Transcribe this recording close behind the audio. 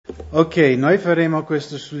Ok, noi faremo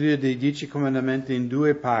questo studio dei 10 comandamenti in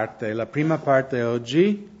due parti. La prima parte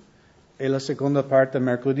oggi e la seconda parte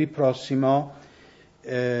mercoledì prossimo.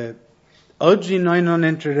 Oggi noi non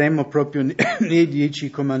entreremo proprio nei 10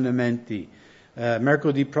 comandamenti.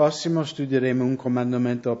 Mercoledì prossimo studieremo un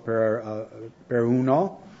comandamento per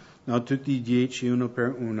uno, no, tutti i 10 uno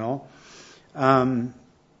per uno.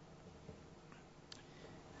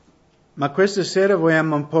 Ma questa sera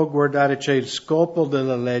vogliamo un po' guardare, c'è il scopo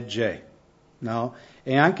della legge, no?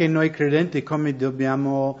 E anche noi credenti come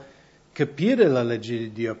dobbiamo capire la legge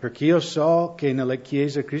di Dio, perché io so che nella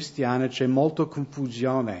Chiesa cristiana c'è molta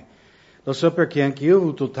confusione. Lo so perché anche io ho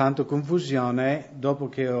avuto tanta confusione dopo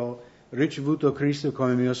che ho ricevuto Cristo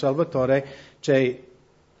come mio Salvatore,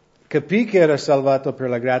 capì che era salvato per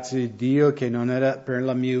la grazia di Dio, che non era per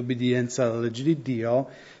la mia obbedienza alla legge di Dio,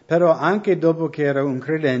 però anche dopo che ero un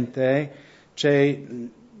credente,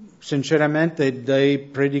 sinceramente dei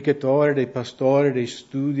predicatori, dei pastori, dei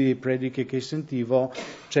studi, dei prediche che sentivo,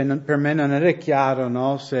 per me non era chiaro,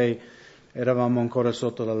 no, se eravamo ancora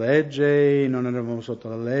sotto la legge, non eravamo sotto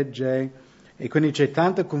la legge, e quindi c'è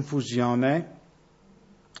tanta confusione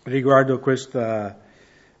riguardo questo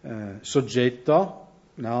soggetto,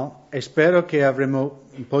 no? E spero che avremo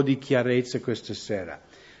un po' di chiarezza questa sera.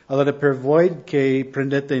 Allora, per voi che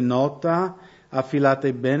prendete nota,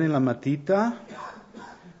 affilate bene la matita,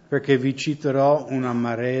 perché vi citerò una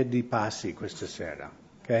marea di passi questa sera,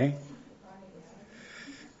 ok?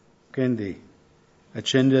 Quindi,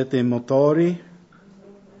 accendete i motori.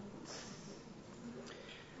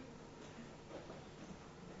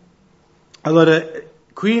 Allora,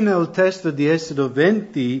 qui nel testo di Esodo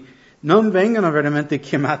 20 non vengono veramente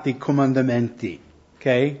chiamati comandamenti,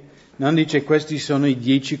 ok? Non dice questi sono i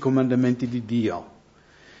 10 comandamenti di Dio.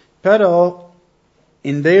 Però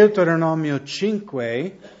in Deuteronomio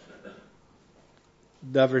 5,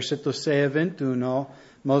 da versetto 6 a 21,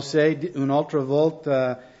 Mosè un'altra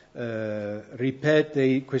volta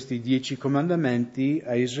ripete questi 10 comandamenti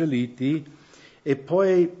ai Israeliti e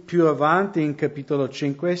poi più avanti in capitolo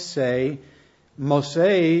 5 e 6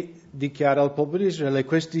 Mosè dichiara al popolo di Israele: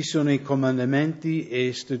 questi sono i comandamenti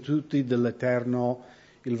e statuti dell'Eterno,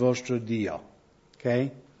 il vostro Dio. Ok?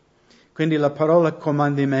 Quindi la parola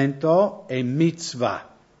comandamento è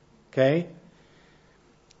mitzvah. Ok?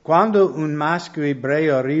 Quando un maschio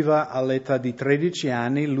ebreo arriva all'età di 13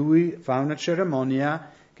 anni, lui fa una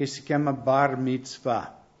cerimonia che si chiama bar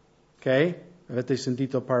mitzvah. Ok? Avete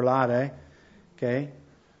sentito parlare? Ok?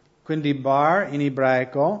 Quindi bar in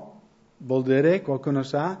ebraico vuol dire, qualcuno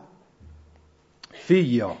sa?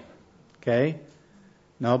 Figlio, ok?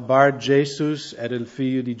 No, Bar Jesus era il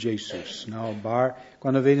figlio di Jesus. No,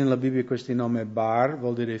 quando vedi nella Bibbia questi nomi Bar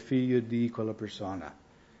vuol dire figlio di quella persona,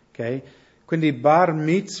 ok? Quindi Bar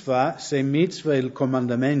Mitzvah, se Mitzvah è il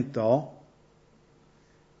comandamento,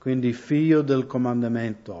 quindi figlio del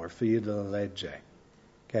comandamento, o figlio della legge,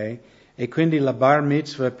 ok? E quindi la Bar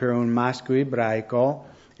Mitzvah per un maschio ebraico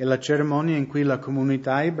è la cerimonia in cui la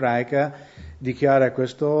comunità ebraica dichiara a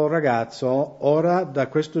questo ragazzo: ora da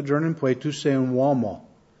questo giorno in poi tu sei un uomo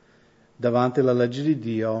davanti alla legge di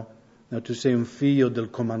Dio, no, tu sei un figlio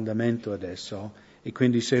del comandamento adesso e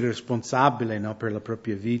quindi sei responsabile, no, per la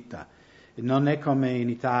propria vita. E non è come in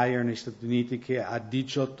Italia o negli Stati Uniti che a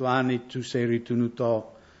 18 anni tu sei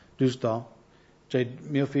ritenuto, giusto? Cioè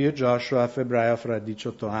mio figlio Joshua a febbraio farà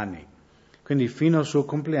 18 anni. Quindi fino al suo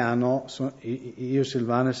compleanno io e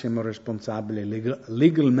Silvana siamo responsabili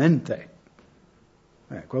legalmente.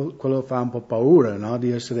 Quello fa un po' paura, no?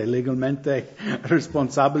 Di essere legalmente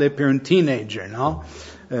responsabile per un teenager, no?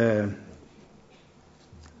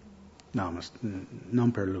 No, ma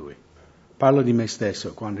non per lui. Parlo di me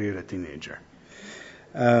stesso quando ero teenager.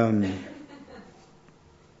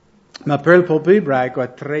 Ma per il popolo ebraico a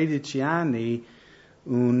 13 anni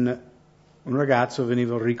un ragazzo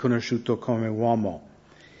veniva riconosciuto come uomo.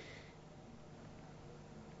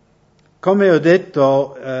 Come ho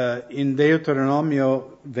detto, in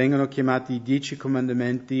Deuteronomio vengono chiamati i 10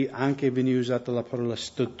 comandamenti, anche viene usata la parola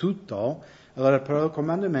statuto. Allora la parola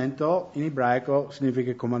comandamento in ebraico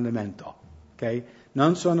significa comandamento, ok?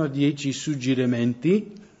 Non sono 10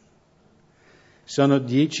 suggerimenti, sono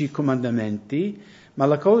 10 comandamenti, ma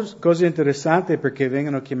la cosa interessante è perché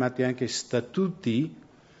vengono chiamati anche statuti,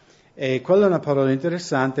 e quella è una parola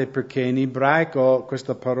interessante perché in ebraico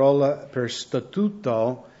questa parola per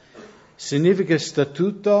statuto significa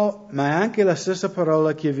statuto, ma è anche la stessa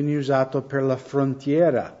parola che viene usata per la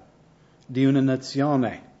frontiera di una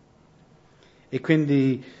nazione. E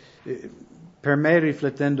quindi per me,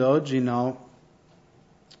 riflettendo oggi, no,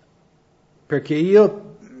 perché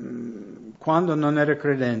io quando non ero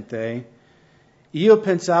credente Io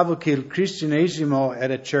pensavo che il cristianesimo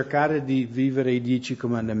era cercare di vivere i 10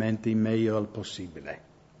 comandamenti meglio il possibile.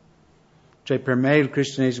 Cioè per me il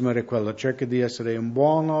cristianesimo era quello, cerca di essere un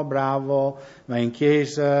buono, bravo, vai in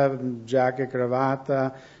chiesa, giacca e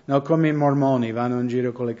cravatta, no, come i mormoni, vanno in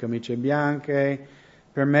giro con le camicie bianche.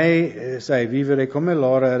 Per me, vivere come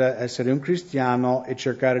loro era essere un cristiano e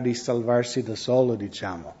cercare di salvarsi da solo,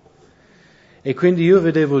 diciamo. E quindi io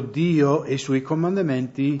vedevo Dio e i suoi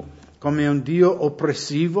comandamenti come un Dio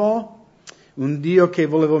oppressivo, un Dio che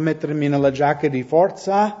volevo mettermi nella giacca di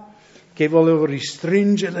forza, che volevo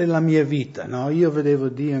restringere la mia vita, no? Io vedevo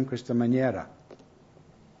Dio in questa maniera.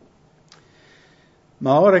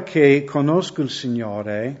 Ma ora che conosco il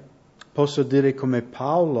Signore, posso dire come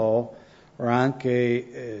Paolo, o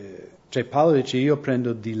anche, Paolo dice, io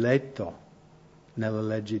prendo diletto nella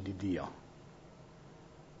legge di Dio.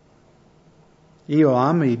 Io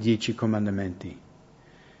amo i 10 comandamenti,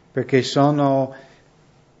 perché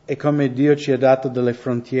è come Dio ci ha dato delle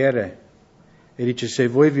frontiere. E dice, se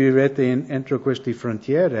voi vivrete entro queste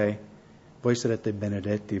frontiere, voi sarete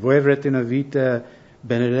benedetti. Voi avrete una vita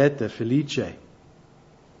benedetta, felice.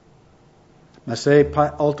 Ma se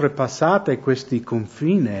oltrepassate questi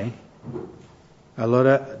confini,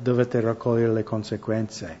 allora dovete raccogliere le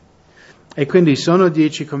conseguenze. E quindi sono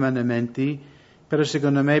 10 comandamenti, però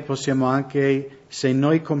secondo me possiamo anche, se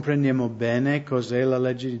noi comprendiamo bene cos'è la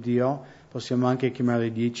legge di Dio, possiamo anche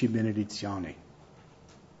chiamarle 10 benedizioni.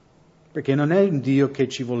 Perché non è un Dio che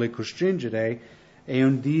ci vuole costringere, è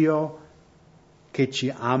un Dio che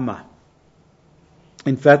ci ama.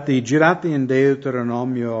 Infatti, girate in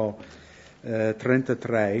Deuteronomio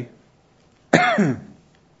 33,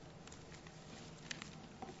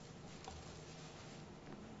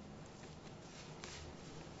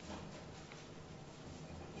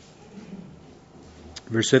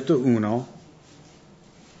 versetto 1,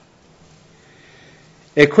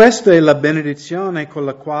 e questa è la benedizione con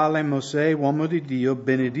la quale Mosè, uomo di Dio,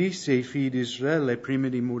 benedisse i figli di Israele prima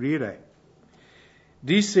di morire.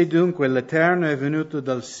 Disse dunque, l'Eterno è venuto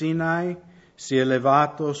dal Sinai, si è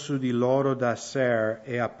elevato su di loro da Ser,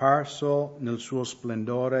 è apparso nel suo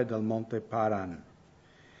splendore dal monte Paran.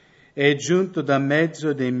 È giunto da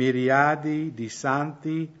mezzo dei miriadi di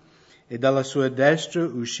santi e dalla sua destra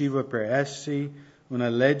usciva per essi una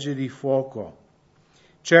legge di fuoco.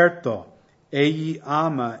 Certo, egli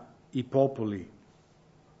ama i popoli.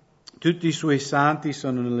 Tutti i suoi santi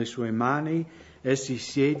sono nelle sue mani, essi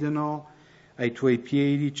siedono ai tuoi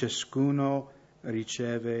piedi, ciascuno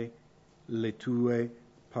riceve le tue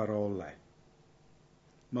parole.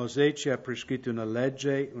 Mosè ci ha prescritto una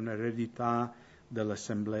legge, un'eredità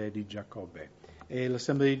dell'assemblea di Giacobbe. E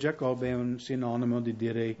l'assemblea di Giacobbe è un sinonimo di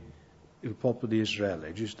dire il popolo di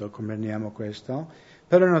Israele, giusto? Comprendiamo questo?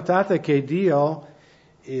 Però notate che Dio,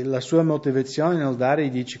 la sua motivazione nel dare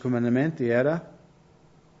i 10 comandamenti era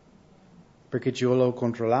perché ci voleva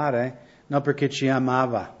controllare, no, perché ci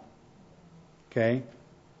amava. Ok?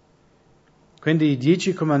 Quindi i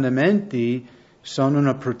 10 comandamenti sono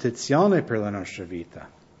una protezione per la nostra vita.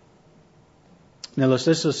 Nello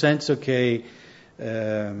stesso senso che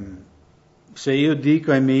se io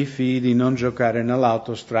dico ai miei figli di non giocare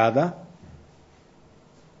nell'autostrada,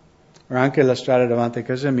 o anche la strada davanti a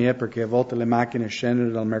casa mia, perché a volte le macchine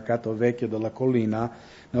scendono dal mercato vecchio della collina,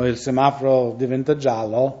 no, il semaforo diventa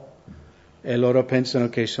giallo e loro pensano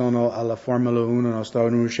che sono alla Formula 1, no,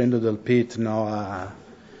 stavano uscendo dal pit, no, a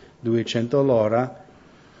 200 all'ora.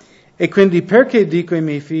 E quindi perché dico ai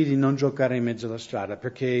miei figli di non giocare in mezzo alla strada?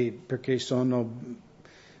 Perché sono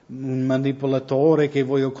un manipolatore che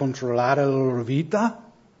voglio controllare la loro vita?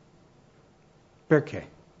 Perché?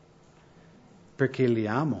 Perché li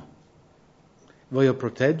amo. Voglio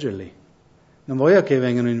proteggerli. Non voglio che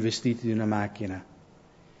vengano investiti di una macchina.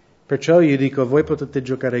 Perciò io dico, voi potete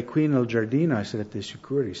giocare qui nel giardino e sarete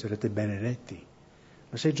sicuri, sarete benedetti.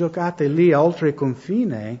 Ma se giocate lì oltre il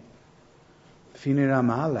confine, finirà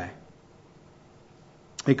male.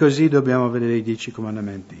 E così dobbiamo vedere i 10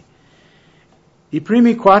 comandamenti. I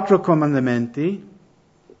primi 4 comandamenti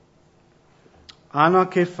hanno a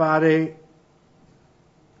che fare,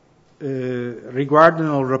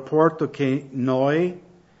 riguardano il rapporto che noi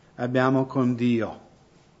abbiamo con Dio.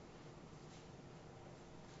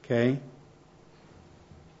 Ok?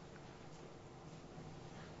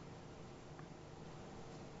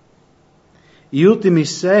 Gli ultimi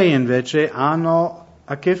 6 invece hanno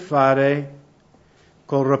a che fare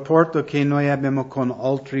col rapporto che noi abbiamo con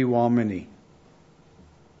altri uomini.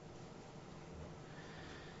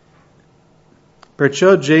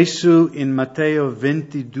 Perciò Gesù in Matteo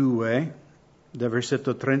 22, da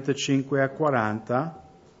versetto 35 a 40,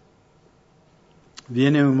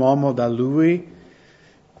 viene un uomo da lui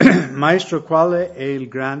Maestro, quale è il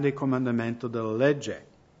grande comandamento della legge?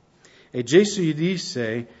 E Gesù gli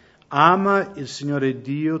disse, ama il Signore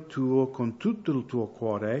Dio tuo con tutto il tuo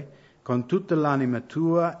cuore, con tutta l'anima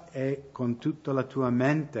tua e con tutta la tua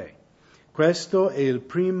mente. Questo è il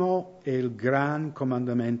primo e il gran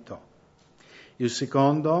comandamento. Il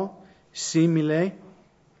secondo, simile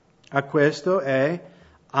a questo, è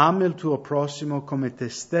ama il tuo prossimo come te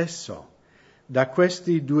stesso. Da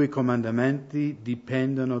questi due comandamenti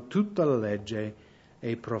dipendono tutta la legge e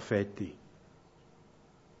i profeti.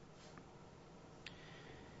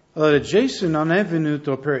 Allora, Gesù non è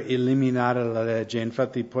venuto per eliminare la legge,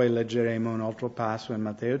 infatti poi leggeremo un altro passo in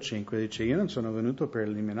Matteo 5, dice io non sono venuto per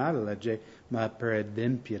eliminare la legge, ma per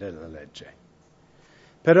adempiere la legge.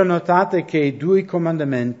 Però notate che i due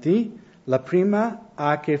comandamenti, la prima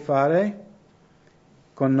ha a che fare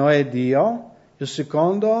con noi e Dio, il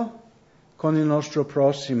secondo con il nostro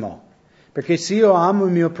prossimo. Perché se io amo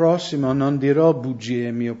il mio prossimo, non dirò bugie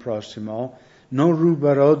al mio prossimo, non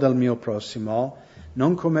ruberò dal mio prossimo,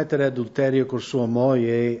 non commettere adulterio con sua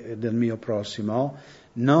moglie del mio prossimo,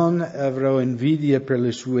 non avrò invidia per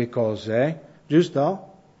le sue cose,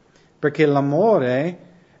 giusto? Perché l'amore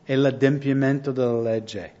è l'adempimento della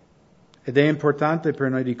legge. Ed è importante per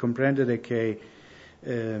noi di comprendere che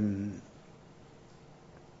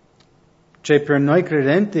cioè per noi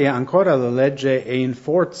credenti ancora la legge è in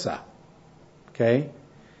forza, ok?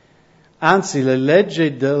 Anzi, la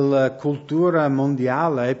legge della cultura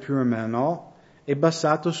mondiale più o meno è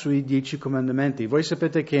basato sui 10 comandamenti. Voi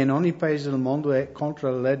sapete che in ogni paese del mondo è contro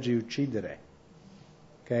la legge uccidere.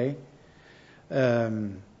 Ok?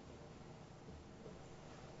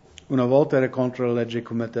 Una volta era contro la legge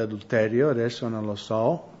commettere adulterio, adesso non lo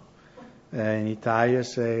so. In Italia,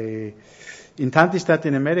 in tanti stati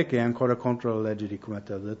in America è ancora contro la legge di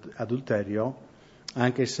commettere adulterio,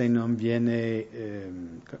 anche se non viene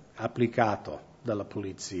applicato dalla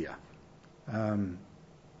polizia.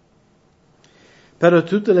 Però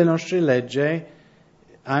tutte le nostre leggi,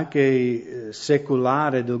 anche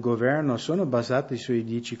secolari del governo, sono basate sui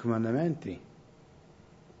 10 comandamenti.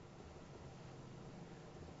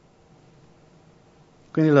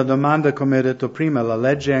 Quindi la domanda, come ho detto prima, la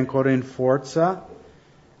legge è ancora in forza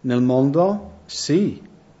nel mondo? Sì.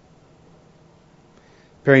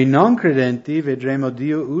 Per i non credenti, vedremo,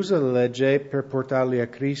 Dio usa la legge per portarli a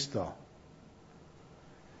Cristo.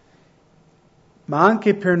 Ma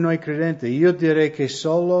anche per noi credenti, io direi che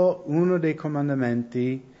solo uno dei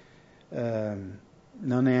comandamenti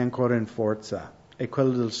non è ancora in forza, è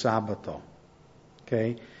quello del sabato,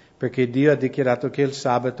 ok? Perché Dio ha dichiarato che il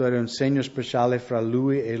sabato era un segno speciale fra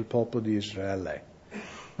Lui e il popolo di Israele.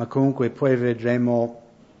 Ma comunque poi vedremo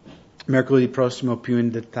mercoledì prossimo più in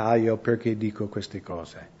dettaglio perché dico queste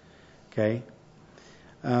cose, ok?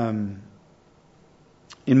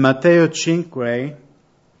 In Matteo 5,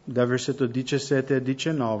 dal versetto 17 a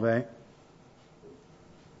 19,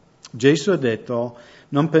 Gesù ha detto,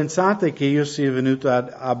 non pensate che io sia venuto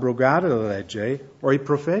ad abrogare la legge o i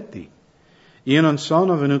profeti. Io non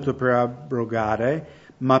sono venuto per abrogare,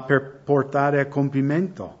 ma per portare a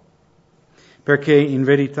compimento. Perché in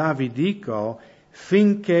verità vi dico,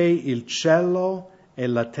 finché il cielo e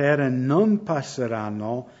la terra non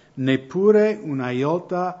passeranno, neppure una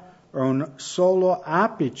iota o un solo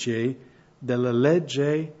apice della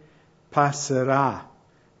legge passerà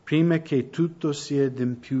prima che tutto sia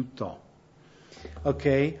adempiuto.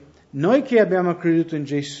 Ok? Noi che abbiamo creduto in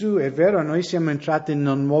Gesù, è vero, noi siamo entrati in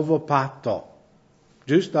un nuovo patto,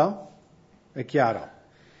 giusto? È chiaro.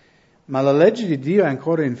 Ma la legge di Dio è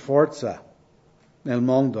ancora in forza nel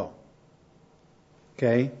mondo.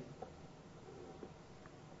 Ok?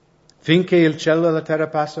 Finché il cielo e la terra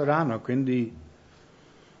passeranno, quindi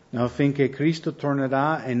finché Cristo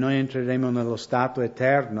tornerà e noi entreremo nello stato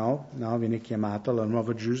eterno, viene chiamato la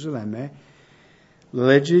Nuova Gerusalemme, la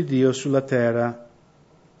legge di Dio sulla terra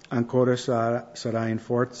ancora sarà in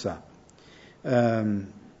forza. In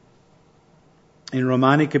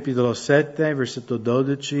Romani capitolo 7, versetto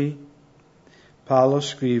 12, Paolo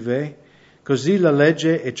scrive, così la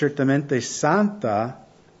legge è certamente santa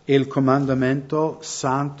e il comandamento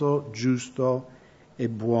santo, giusto e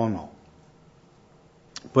buono.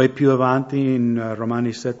 Poi più avanti in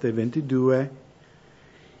Romani 7, 22,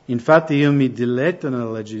 infatti io mi diletto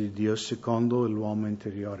nella legge di Dio secondo l'uomo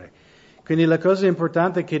interiore. Quindi la cosa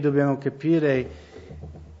importante che dobbiamo capire,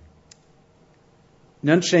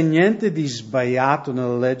 non c'è niente di sbagliato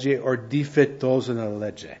nella legge o difettoso nella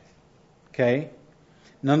legge, ok?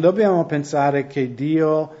 Non dobbiamo pensare che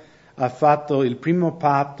Dio ha fatto il primo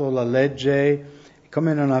patto, la legge,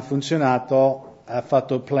 come non ha funzionato, ha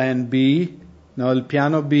fatto il plan B, il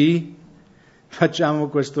piano B, facciamo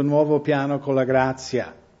questo nuovo piano con la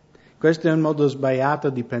grazia. Questo è un modo sbagliato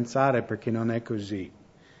di pensare perché non è così.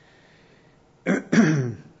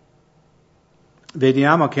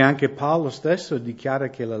 Vediamo che anche Paolo stesso dichiara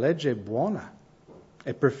che la legge è buona,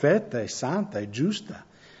 è perfetta, è santa, è giusta.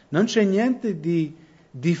 Non c'è niente di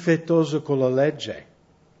difettoso con la legge.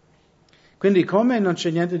 Quindi come non c'è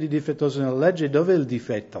niente di difettoso nella legge, dove è il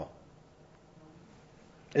difetto?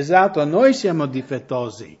 Esatto, noi siamo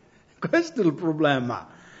difettosi. Questo è il problema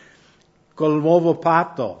col nuovo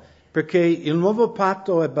patto, perché il nuovo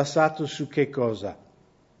patto è basato su che cosa?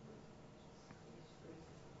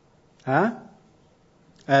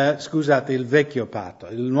 Scusate, il vecchio patto.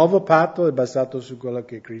 Il nuovo patto è basato su quello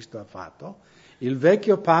che Cristo ha fatto. Il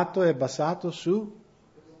vecchio patto è basato su?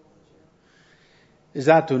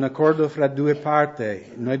 Esatto, un accordo fra due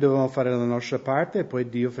parti. Noi dovevamo fare la nostra parte e poi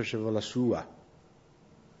Dio faceva la sua.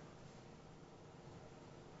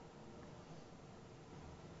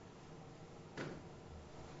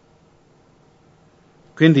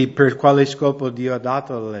 Quindi per quale scopo Dio ha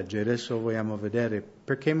dato la legge? Adesso vogliamo vedere.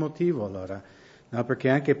 Per che motivo allora? No, perché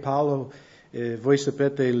anche Paolo, voi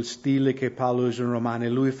sapete il stile che Paolo usa in Romani,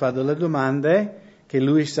 lui fa delle domande che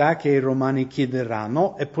lui sa che i Romani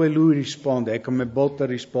chiederanno e poi lui risponde, è come botta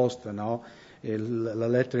risposta, no? La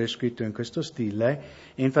lettera è scritta in questo stile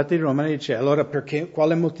e infatti il Romani dice, allora perché,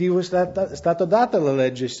 quale motivo è stata data la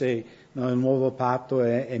legge se no, il nuovo patto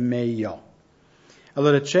è meglio?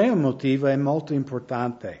 Allora c'è un motivo, è molto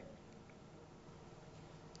importante.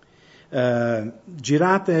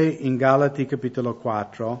 Girate in Galati capitolo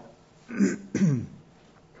 4.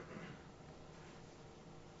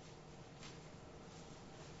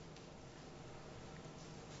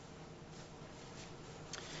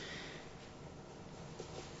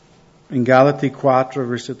 In Galati 4,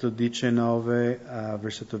 versetto 19 a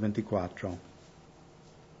versetto 24.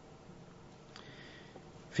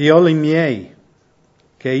 Figlioli miei,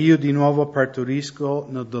 che io di nuovo partorisco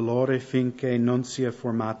nel dolore finché non sia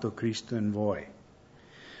formato Cristo in voi.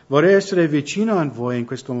 Vorrei essere vicino a voi in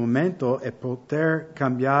questo momento e poter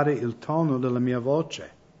cambiare il tono della mia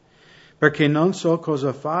voce, perché non so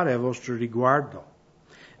cosa fare a vostro riguardo.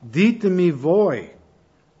 Ditemi voi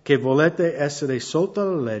che volete essere sotto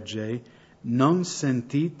la legge, non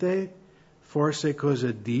sentite forse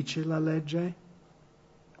cosa dice la legge?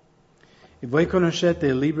 E voi conoscete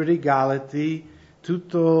il libro di Galati,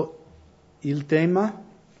 tutto il tema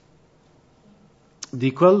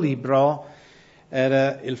di quel libro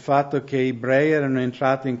era il fatto che gli ebrei erano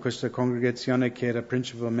entrati in questa congregazione che era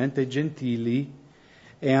principalmente gentili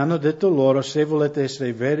e hanno detto loro se volete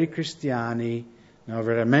essere veri cristiani, no,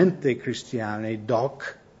 veramente cristiani,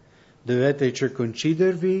 doc, dovete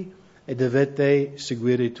circoncidervi e dovete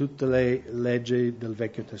seguire tutte le leggi del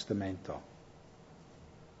Vecchio Testamento.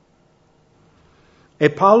 E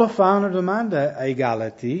Paolo fa una domanda ai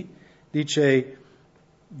Galati, dice,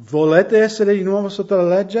 volete essere di nuovo sotto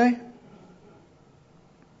la legge?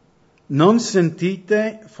 Non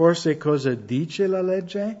sentite forse cosa dice la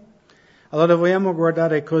legge? Allora vogliamo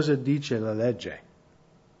guardare cosa dice la legge.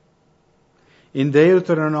 In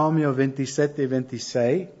Deuteronomio 27 e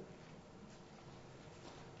 26,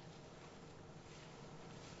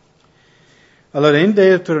 allora in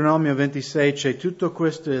Deuteronomio 26 c'è tutto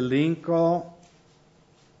questo elenco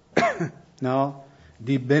no,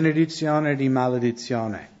 di benedizione e di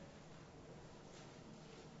maledizione.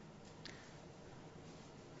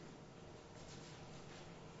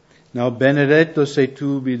 No, benedetto sei tu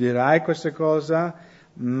ubbidirai questa cosa,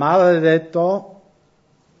 maledetto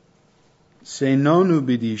se non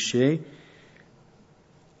ubbidisci.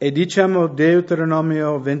 E diciamo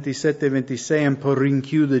Deuteronomio 27 e 26 un po'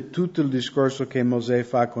 rinchiude tutto il discorso che Mosè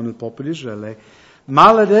fa con il popolo di Israele.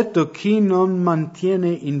 Maledetto chi non mantiene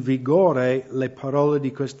in vigore le parole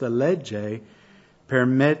di questa legge per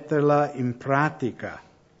metterla in pratica.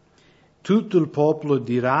 Tutto il popolo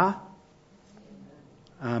dirà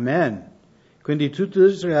Amen. Quindi tutto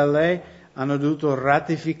Israele hanno dovuto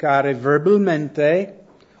ratificare verbalmente,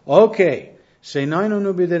 ok, se noi non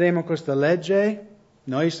ubbidiremo questa legge,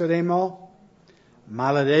 noi saremo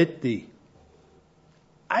maledetti.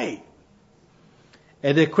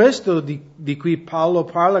 Ed è questo di cui Paolo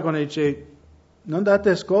parla quando dice, non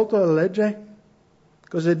date ascolto alla legge?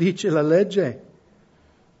 Cosa dice la legge?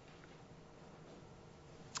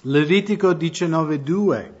 Levitico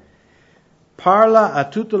 19:2 parla a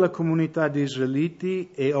tutta la comunità di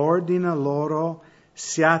Israeliti e ordina loro,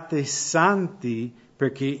 siate santi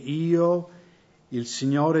perché io, il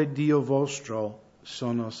Signore Dio vostro,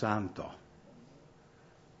 sono santo.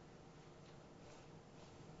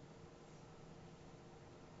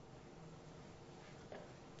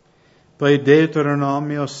 Poi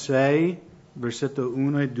Deuteronomio 6, versetto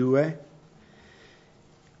 1 e 2.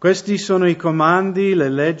 Questi sono i comandi, le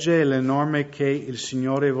leggi e le norme che il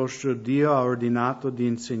Signore vostro Dio ha ordinato di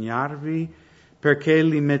insegnarvi, perché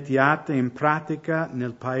li mettiate in pratica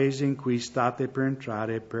nel paese in cui state per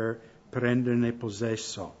entrare per prenderne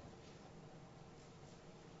possesso.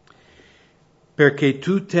 Perché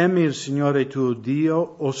tu temi il Signore tuo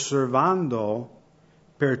Dio osservando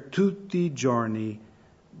per tutti i giorni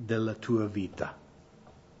della tua vita.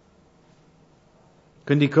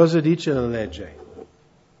 Quindi cosa dice la legge?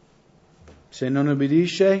 Se non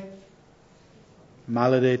obbedisce,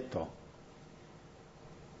 maledetto.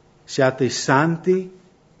 Siate santi.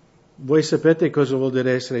 Voi sapete cosa vuol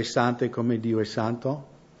dire essere santi come Dio è santo?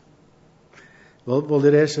 Vuol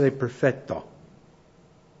dire essere perfetto.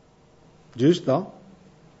 Giusto?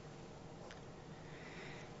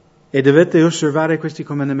 E dovete osservare questi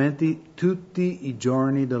comandamenti tutti i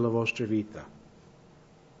giorni della vostra vita.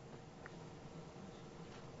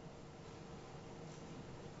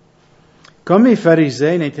 Come i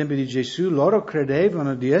farisei nei tempi di Gesù, loro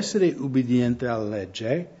credevano di essere ubbidienti alla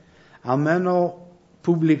legge, almeno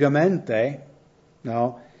pubblicamente,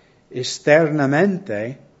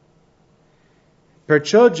 esternamente.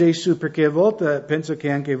 Perciò Gesù, perché a volte, penso che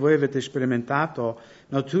anche voi avete sperimentato,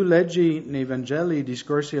 tu leggi nei Vangeli i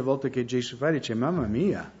discorsi a volte che Gesù fa e dice, mamma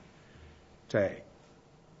mia, cioè,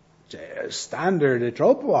 il standard è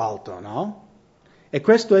troppo alto, no? E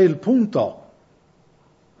questo è il punto.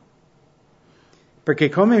 Perché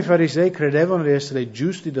come i farisei credevano di essere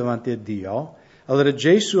giusti davanti a Dio, allora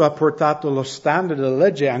Gesù ha portato lo standard della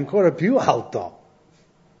legge ancora più alto,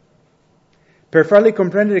 per farli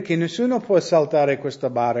comprendere che nessuno può saltare questa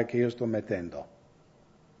barra che io sto mettendo.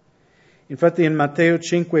 Infatti in Matteo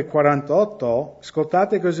 5,48,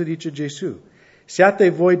 ascoltate cosa dice Gesù. Siate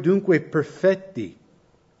voi dunque perfetti,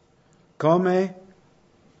 come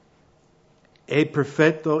è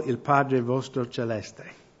perfetto il Padre vostro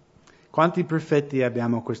celeste. Quanti perfetti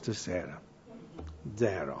abbiamo questa sera?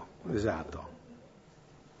 0, esatto.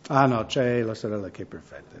 Ah no, c'è la sorella che è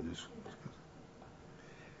perfetta.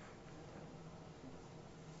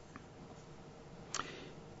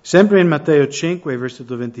 Sempre in Matteo 5,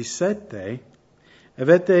 versetto 27,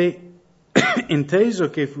 avete inteso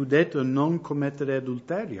che fu detto non commettere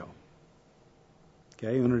adulterio. Ok,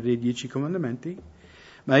 uno dei 10 comandamenti.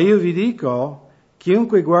 Ma io vi dico,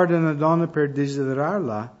 chiunque guarda una donna per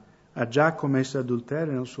desiderarla, ha già commesso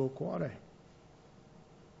adulterio nel suo cuore.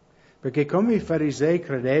 Perché come i farisei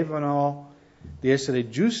credevano di essere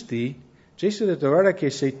giusti, Gesù ha detto, guarda che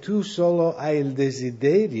se tu solo hai il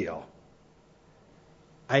desiderio,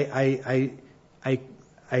 hai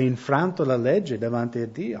infranto la legge davanti a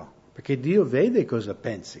Dio. Perché Dio vede cosa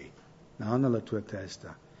pensi, no? Nella tua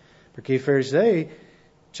testa. Perché i farisei,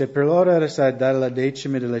 per loro era dare la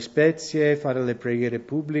decima delle spezie, fare le preghiere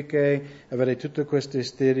pubbliche, avere tutte queste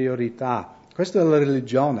esteriorità. Questa è la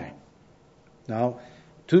religione, no?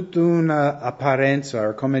 Tutta un'apparenza,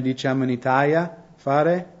 o come diciamo in Italia,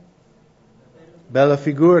 fare bella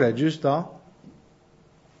figura, giusto?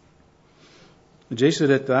 Gesù ha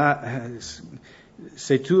detto,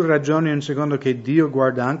 se tu ragioni un secondo che Dio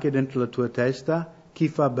guarda anche dentro la tua testa, chi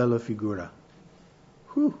fa bella figura?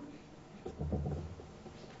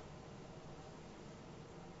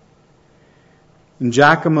 In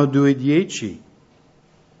Giacomo 2,10,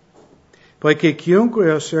 poiché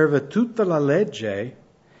chiunque osserva tutta la legge,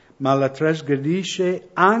 ma la trasgredisce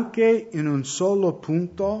anche in un solo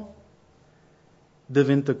punto,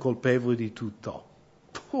 diventa colpevole di tutto.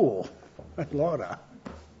 Allora,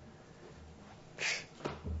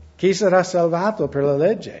 chi sarà salvato per la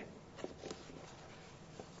legge?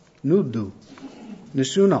 Nudo.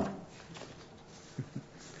 Nessuno.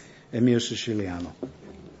 È mio siciliano.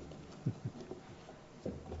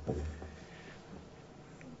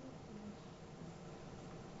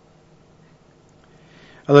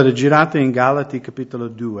 Allora, girate in Galati capitolo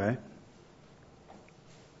 2.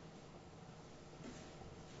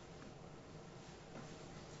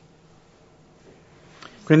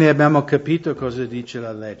 Quindi abbiamo capito cosa dice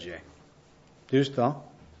la legge,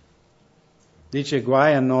 giusto? Dice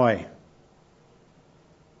guai a noi.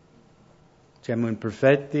 Siamo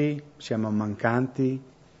imperfetti, siamo mancanti.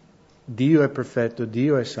 Dio è perfetto,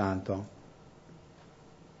 Dio è santo.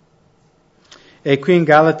 E qui in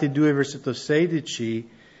Galati 2, versetto 16,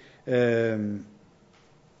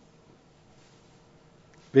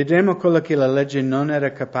 vedremo quello che la legge non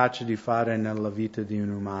era capace di fare nella vita di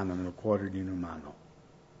un umano, nel cuore di un umano.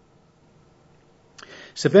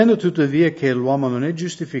 Sapendo tuttavia che l'uomo non è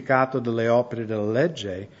giustificato dalle opere della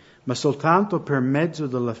legge, ma soltanto per mezzo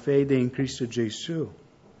della fede in Cristo Gesù.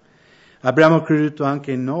 Abbiamo creduto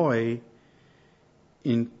anche noi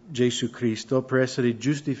in Gesù Cristo per essere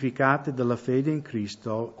giustificati dalla fede in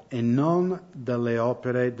Cristo e non dalle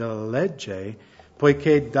opere della legge,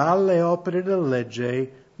 poiché dalle opere della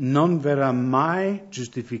legge non verrà mai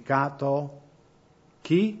giustificato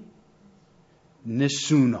chi?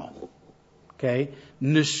 Nessuno. Ok?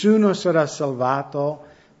 Nessuno sarà salvato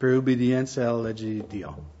per ubbidienza alla legge di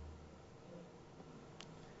Dio.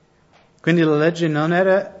 Quindi la legge non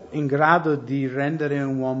era in grado di rendere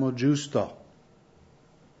un uomo giusto.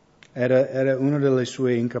 Era una delle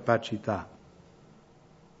sue incapacità.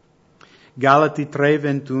 Galati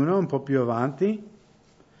 3:21, un po' più avanti.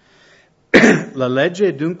 La legge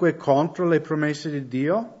è dunque contro le promesse di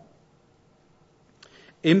Dio?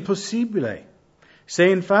 Impossibile. Se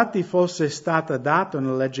infatti fosse stata data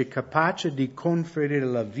una legge capace di conferire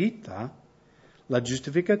la vita, la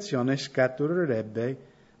giustificazione scaturerebbe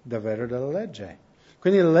davvero dalla legge.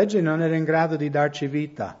 Quindi la legge non era in grado di darci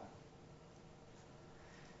vita.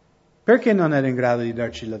 Perché non era in grado di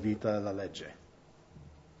darci la vita della legge?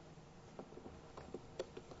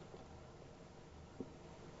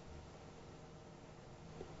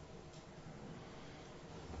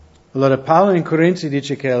 Allora Paolo in Corinzi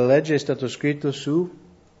dice che la legge è stata scritta su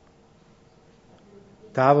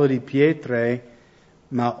tavolo di pietre,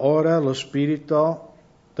 ma ora lo Spirito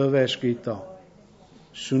dove è scritto?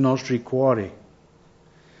 Sui nostri cuori.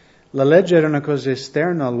 La legge era una cosa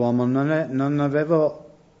esterna all'uomo, non aveva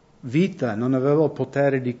vita, non aveva il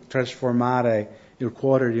potere di trasformare il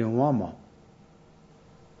cuore di un uomo.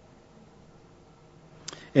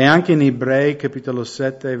 E anche in Ebrei capitolo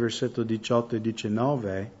 7, versetto 18 e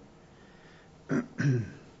 19,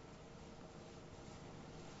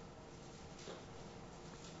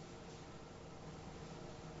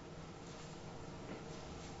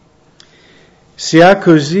 si ha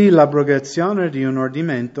così l'abrogazione di un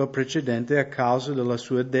ordinamento precedente a causa della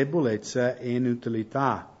sua debolezza e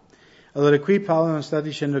inutilità. Allora qui Paolo non sta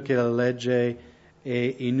dicendo che la legge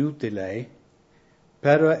è inutile,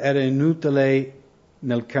 però era inutile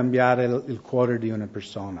nel cambiare il cuore di una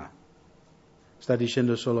persona. Sta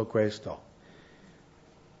dicendo solo questo.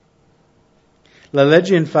 La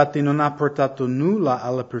legge infatti non ha portato nulla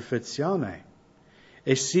alla perfezione,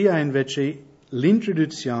 e sia invece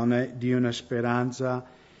l'introduzione di una speranza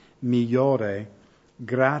migliore,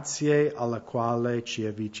 grazie alla quale ci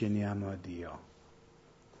avviciniamo a Dio.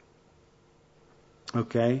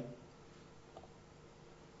 Ok?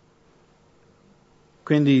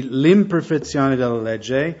 Quindi l'imperfezione della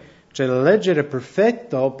legge, cioè la legge era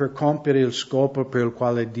perfetta per compiere il scopo per il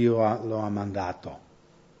quale Dio lo ha mandato.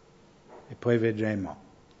 E poi vedremo.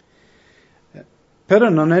 Però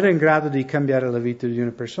non era in grado di cambiare la vita di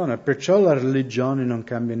una persona, perciò la religione non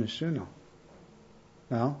cambia nessuno.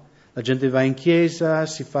 No? La gente va in chiesa,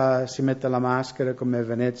 si mette la maschera come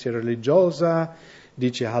Venezia religiosa,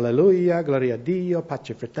 dice alleluia, gloria a Dio,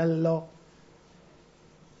 pace fratello.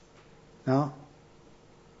 No?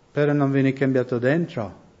 Però non viene cambiato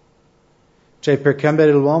dentro. Cioè per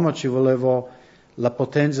cambiare l'uomo ci voleva la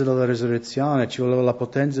potenza della resurrezione, ci voleva la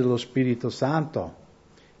potenza dello Spirito Santo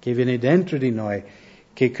che viene dentro di noi,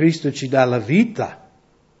 che Cristo ci dà la vita,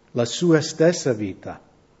 la sua stessa vita.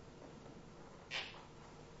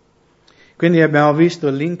 Quindi abbiamo visto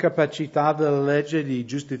l'incapacità della legge di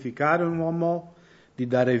giustificare un uomo, di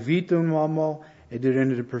dare vita a un uomo e di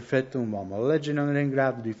rendere perfetto un uomo. La legge non era in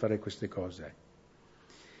grado di fare queste cose.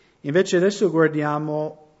 Invece adesso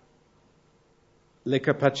guardiamo le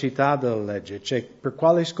capacità della legge, cioè per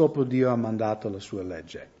quale scopo Dio ha mandato la sua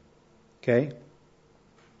legge. Ok?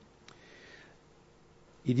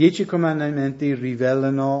 I 10 comandamenti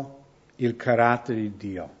rivelano il carattere di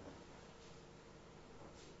Dio.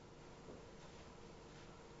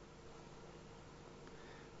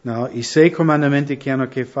 No, i 6 comandamenti che hanno a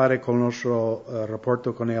che fare con il nostro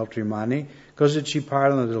rapporto con gli altri umani, cosa ci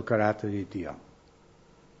parlano del carattere di Dio?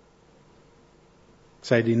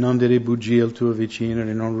 Sai, di non dire bugie al tuo vicino,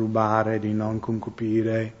 di non rubare, di non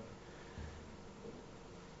concupire.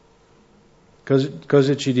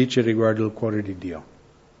 Cosa ci dice riguardo il cuore di Dio?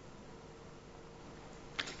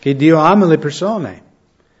 Che Dio ama le persone.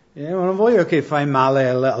 Non voglio che fai male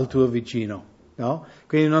al tuo vicino, no?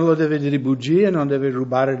 Quindi non lo deve dire bugie, non deve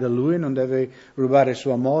rubare da lui, non deve rubare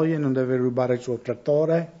sua moglie, non deve rubare il suo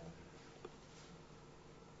trattore.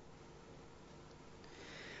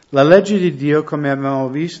 La legge di Dio, come abbiamo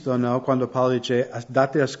visto, no? Quando Paolo dice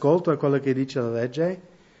date ascolto a quello che dice la legge,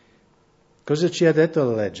 cosa ci ha detto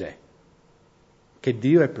la legge? Che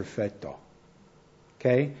Dio è perfetto.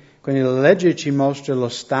 Ok? Quindi la legge ci mostra lo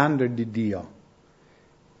standard di Dio.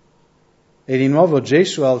 E di nuovo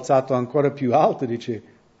Gesù ha alzato ancora più alto, dice,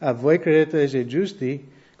 voi credete di essere giusti?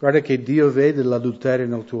 Guarda che Dio vede l'adulterio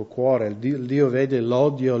nel tuo cuore, Dio vede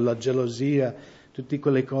l'odio, la gelosia, tutte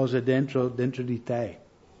quelle cose dentro di te.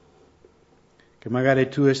 Che magari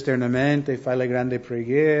tu esternamente fai le grandi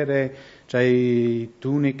preghiere, c'hai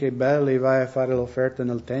tuniche belle, vai a fare l'offerta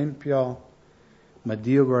nel Tempio, ma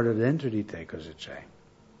Dio guarda dentro di te cosa c'è.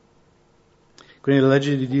 Quindi la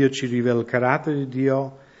legge di Dio ci rivela il carattere di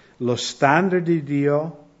Dio, lo standard di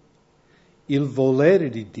Dio, il volere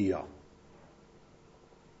di Dio.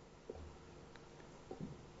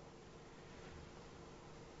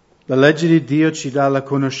 La legge di Dio ci dà la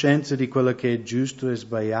conoscenza di quello che è giusto e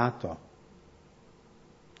sbagliato.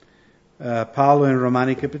 Paolo in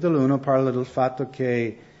Romani capitolo 1 parla del fatto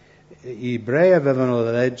che gli ebrei avevano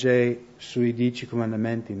la legge sui 10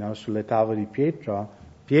 comandamenti, no? Sulle tavole di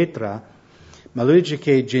pietra, ma lui dice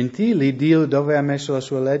che i gentili, Dio dove ha messo la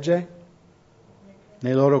sua legge?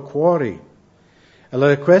 Nei loro cuori.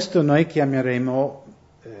 Allora questo noi chiameremo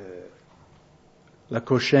la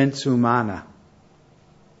coscienza umana.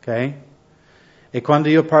 Ok? E quando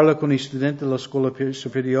io parlo con i studenti della scuola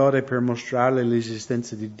superiore per mostrarle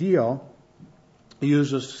l'esistenza di Dio, io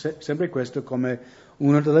uso sempre questo come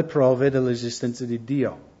una delle prove dell'esistenza di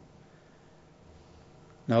Dio.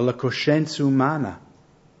 No, la coscienza umana.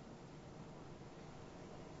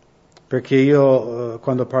 Perché io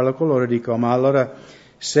quando parlo con loro dico, ma allora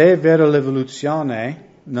se è vera l'evoluzione,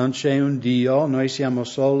 non c'è un Dio, noi siamo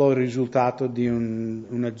solo il risultato di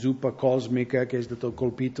una zuppa cosmica che è stato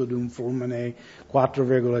colpito da un fulmine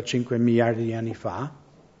 4,5 miliardi di anni fa,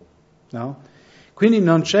 no? Quindi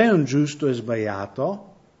non c'è un giusto e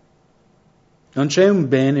sbagliato, non c'è un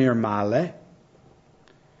bene o male.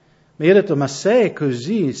 Ma io ho detto, ma se è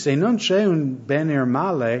così, se non c'è un bene o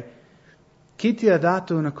male, chi ti ha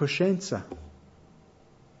dato una coscienza?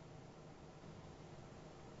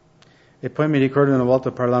 E poi mi ricordo una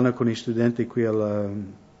volta parlando con i studenti qui al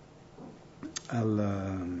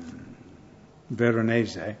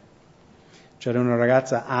Veronese, c'era una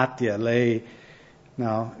ragazza atea, lei,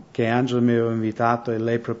 no, che Angelo mi aveva invitato e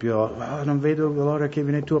lei proprio, non vedo l'ora che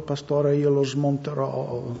viene tu pastore, io lo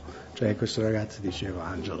smonterò. Cioè questo ragazzo diceva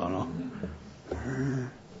Angelo, no?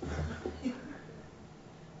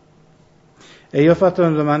 E io ho fatto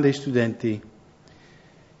una domanda ai studenti.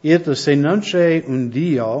 Io ho detto, se non c'è un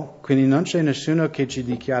Dio, quindi non c'è nessuno che ci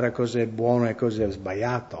dichiara cosa è buono e cosa è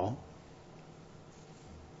sbagliato,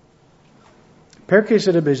 perché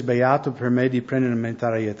sarebbe sbagliato per me di prendere una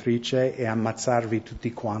mitragliatrice e ammazzarvi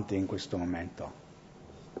tutti quanti in questo momento?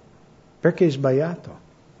 Perché è sbagliato?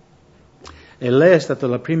 E lei è stata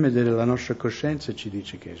la prima a dire la nostra coscienza ci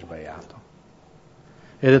dice che è sbagliato.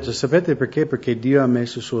 E ho detto, sapete perché? Perché Dio ha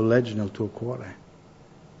messo sua legge nel tuo cuore.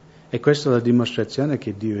 E questa è la dimostrazione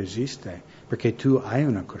che Dio esiste, perché tu hai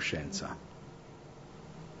una coscienza.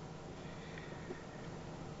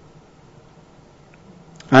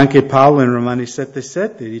 Anche Paolo in Romani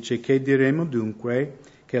 7,7 dice, che diremo dunque?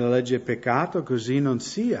 Che la legge è peccato? Così non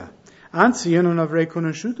sia. Anzi, io non avrei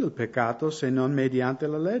conosciuto il peccato se non mediante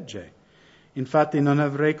la legge. Infatti non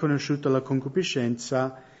avrei conosciuto la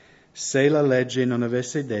concupiscenza se la legge non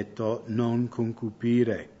avesse detto non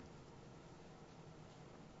concupire.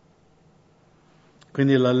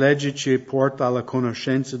 Quindi la legge ci porta alla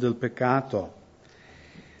conoscenza del peccato.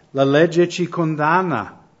 La legge ci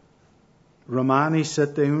condanna. Romani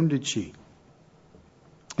 7,11.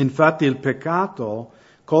 Infatti il peccato,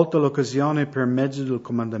 colta l'occasione per mezzo del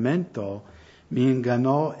comandamento, mi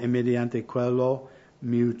ingannò e mediante quello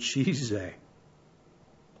mi uccise.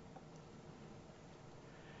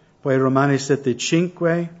 Poi Romani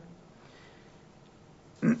 7,5.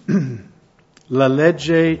 La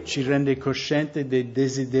legge ci rende coscienti dei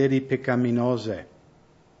desideri peccaminosi.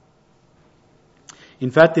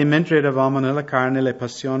 Infatti, mentre eravamo nella carne, le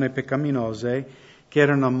passioni peccaminose che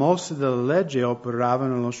erano mosse dalla legge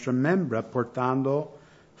operavano nelle nostre membra, portando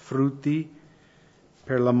frutti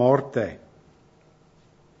per la morte.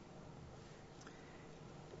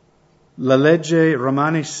 La legge,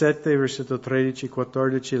 Romani 7, versetto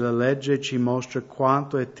 13-14, la legge ci mostra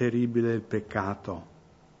quanto è terribile il peccato.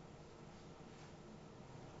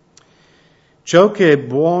 Ciò che è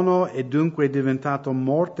buono è dunque diventato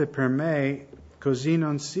morte per me, così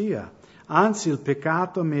non sia. Anzi, il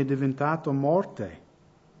peccato mi è diventato morte,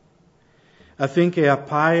 affinché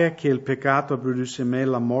appaia che il peccato produce in me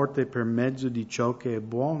la morte per mezzo di ciò che è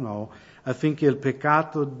buono, affinché il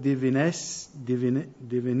peccato divenisse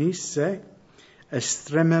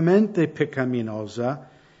estremamente peccaminosa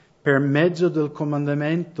per mezzo del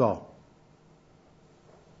comandamento.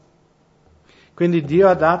 Quindi Dio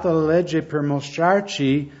ha dato la legge per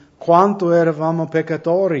mostrarci quanto eravamo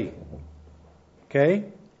peccatori. Ok?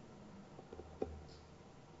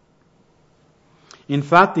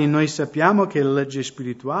 Infatti noi sappiamo che la legge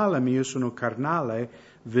spirituale, ma io sono carnale,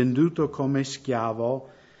 venduto come schiavo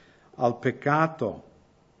al peccato.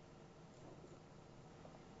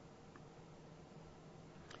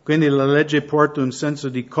 Quindi la legge porta un senso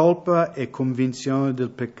di colpa e convinzione del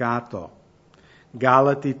peccato.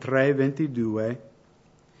 Galati 3:22.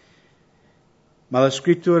 Ma la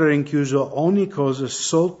scrittura ha rinchiuso ogni cosa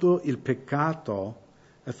sotto il peccato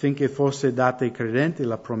affinché fosse data ai credenti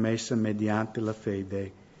la promessa mediante la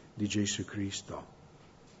fede di Gesù Cristo.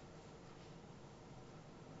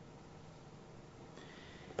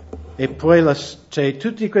 E poi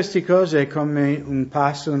tutte queste cose è come un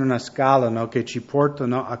passo in una scala, no? Che ci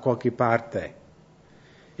portano a qualche parte.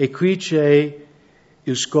 E qui c'è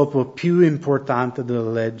il scopo più importante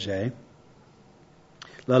della legge.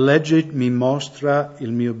 La legge mi mostra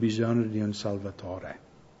il mio bisogno di un Salvatore.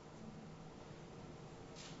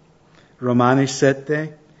 Romani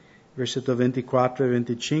 7, versetto 24 e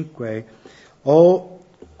 25.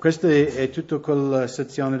 Questa è tutta quella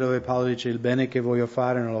sezione dove Paolo dice il bene che voglio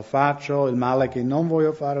fare non lo faccio, il male che non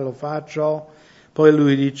voglio fare lo faccio. Poi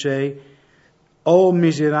lui dice, o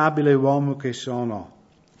miserabile uomo che sono,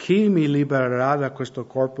 chi mi libererà da questo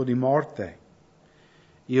corpo di morte?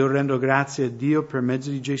 Io rendo grazie a Dio per mezzo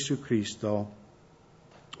di Gesù Cristo,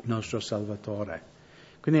 nostro Salvatore.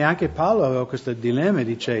 Quindi anche Paolo aveva questo dilemma,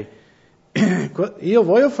 dice, io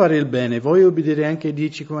voglio fare il bene, voglio obbedire anche ai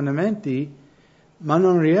 10 comandamenti, ma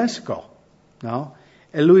non riesco, no?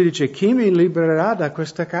 E lui dice, chi mi libererà da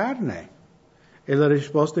questa carne? E la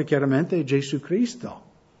risposta chiaramente è Gesù Cristo.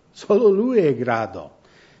 Solo Lui è in grado,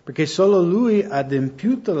 perché solo Lui ha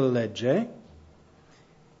adempiuto la legge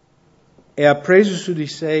e ha preso su di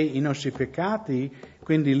sé i nostri peccati,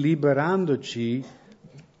 quindi liberandoci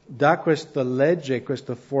da questa legge,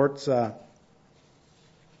 questa forza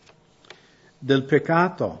del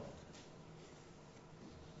peccato.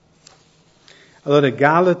 Allora,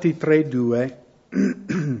 Galati 3:2.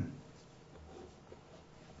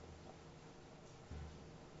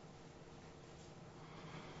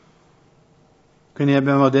 Quindi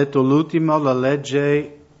abbiamo detto l'ultimo, la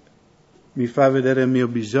legge mi fa vedere il mio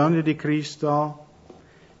bisogno di Cristo.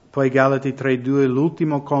 Poi Galati 3:2,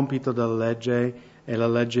 l'ultimo compito della legge e la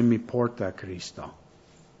legge mi porta a Cristo.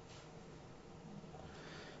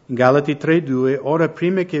 In Galati 3:2, ora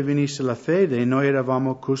prima che venisse la fede noi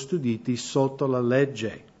eravamo custoditi sotto la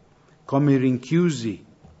legge, come rinchiusi.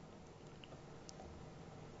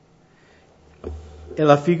 E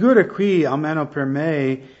la figura qui, almeno per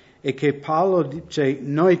me, è che Paolo dice,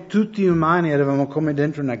 noi tutti umani eravamo come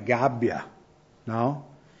dentro una gabbia, no?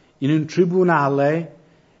 In un tribunale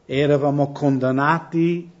eravamo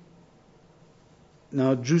condannati,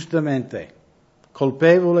 no, giustamente,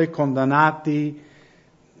 colpevoli, condannati,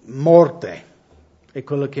 morte, è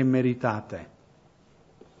quello che meritate.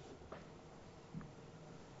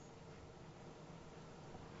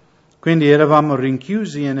 Quindi eravamo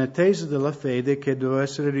rinchiusi in attesa della fede che doveva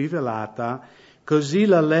essere rivelata, così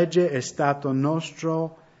la legge è stato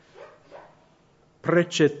nostro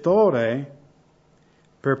precettore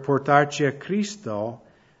per portarci a Cristo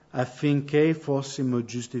affinché fossimo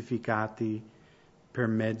giustificati per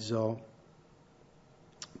mezzo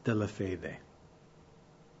della fede.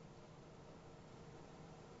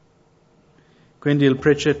 Quindi il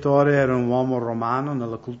precettore era un uomo romano,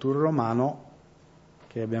 nella cultura romana,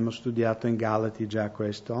 che abbiamo studiato in Galati già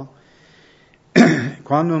questo.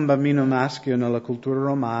 Quando un bambino maschio nella cultura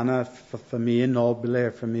romana, famiglia nobile,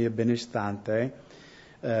 famiglia benestante,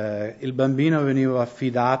 il bambino veniva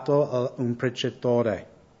affidato a un precettore,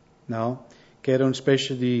 no? Che era una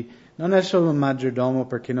specie di, non è solo un maggiordomo,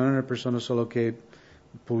 perché non è una persona solo che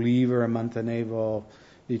puliva e manteneva,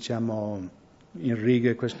 diciamo, in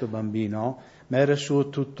riga questo bambino, ma era suo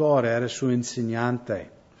tutore, era suo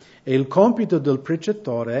insegnante. E il compito del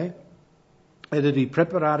precettore era di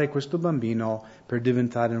preparare questo bambino per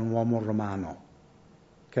diventare un uomo romano.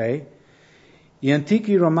 Ok? Gli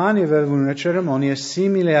antichi romani avevano una cerimonia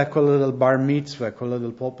simile a quella del bar mitzvah, quella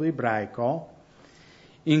del popolo ebraico,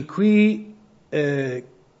 in cui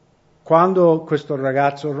quando questo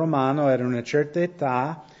ragazzo romano era una certa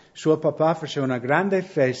età, suo papà faceva una grande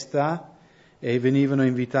festa e venivano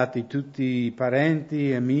invitati tutti i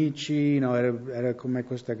parenti, amici, no? Era come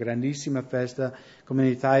questa grandissima festa, come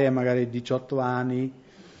in Italia magari 18 anni,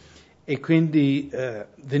 e quindi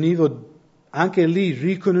veniva anche lì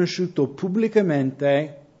riconosciuto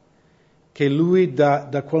pubblicamente che lui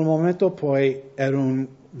da quel momento poi era un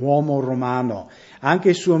uomo romano. Anche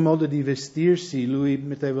il suo modo di vestirsi, lui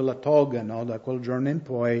metteva la toga, no? Da quel giorno in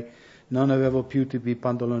poi non aveva più tipo i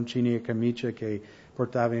pantaloncini e camicie che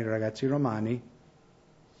portavano i ragazzi romani.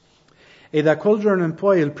 E da quel giorno in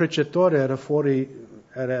poi il precettore era fuori,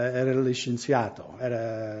 era licenziato,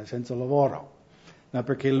 era senza lavoro. No,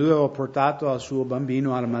 perché lui aveva portato al suo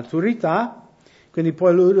bambino alla maturità, quindi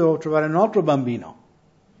poi lui doveva trovare un altro bambino,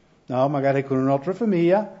 no? Magari con un'altra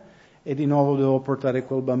famiglia, e di nuovo doveva portare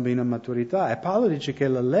quel bambino a maturità. E Paolo dice che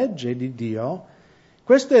la legge di Dio,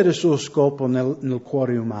 questo era il suo scopo nel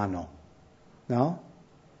cuore umano, no?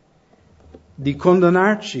 Di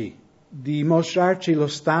condannarci, di mostrarci lo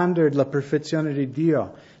standard, la perfezione di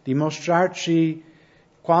Dio, di mostrarci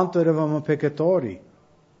quanto eravamo peccatori,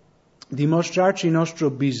 di mostrarci il nostro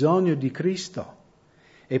bisogno di Cristo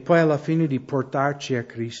e poi alla fine di portarci a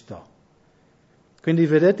Cristo. Quindi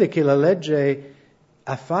vedete che la legge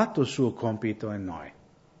ha fatto il suo compito in noi.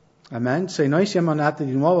 Amen? Se noi siamo nati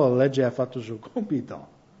di nuovo, la legge ha fatto il suo compito.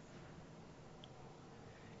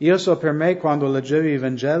 Io so per me, quando leggevo i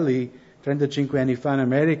Vangeli 35 anni fa in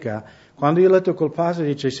America, quando io ho letto quel passo,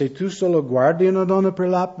 dice, se tu solo guardi una donna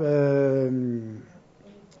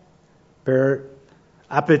per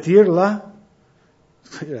appetirla,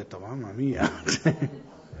 io ho detto, mamma mia,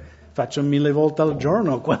 faccio 1000 volte al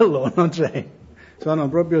giorno quello, non c'è. Sono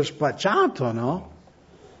proprio spacciato, no?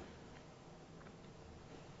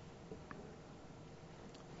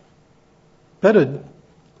 Però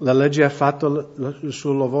la legge ha fatto il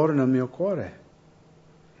suo lavoro nel mio cuore.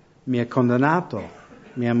 Mi ha condannato,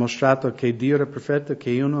 mi ha mostrato che Dio era perfetto,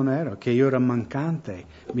 che io non ero, che io ero mancante,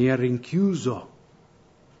 mi ha rinchiuso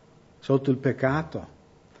sotto il peccato.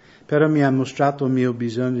 Però mi ha mostrato il mio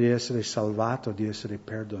bisogno di essere salvato, di essere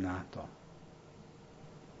perdonato.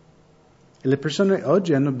 E le persone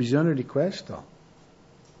oggi hanno bisogno di questo.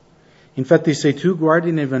 Infatti, se tu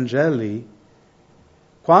guardi nei Vangeli,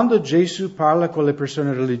 quando Gesù parla con le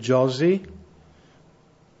persone religiose,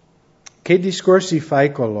 che discorsi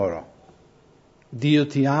fai con loro? Dio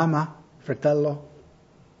ti ama, fratello?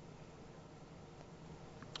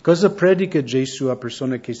 Cosa predica Gesù a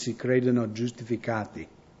persone che si credono giustificati?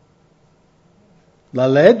 La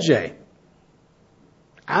legge.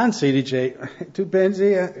 Anzi, dice, tu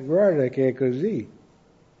pensi, guarda che è così.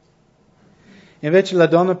 Invece la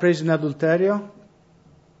donna presa in adulterio?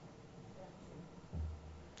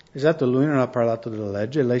 Esatto, lui non ha parlato della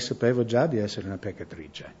legge, lei sapeva già di essere una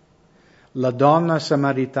peccatrice. La donna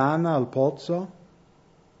samaritana al pozzo?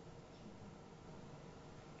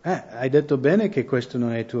 Hai detto bene che questo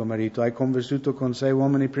non è tuo marito, hai convissuto con 6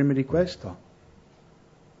 uomini prima di questo.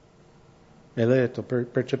 E lei ha detto,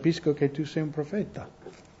 percepisco che tu sei un profeta.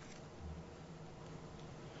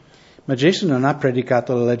 Ma Gesù non ha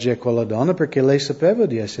predicato la legge a quella donna perché lei sapeva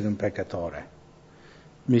di essere un peccatore.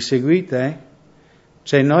 Mi seguite?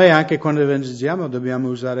 Cioè noi anche quando evangelizziamo dobbiamo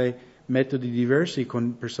usare metodi diversi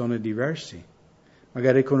con persone diverse.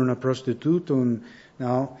 Magari con una prostituta,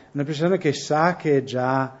 una persona che sa che è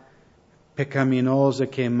già peccaminosa,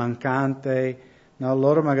 che è mancante, no?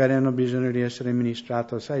 Loro magari hanno bisogno di essere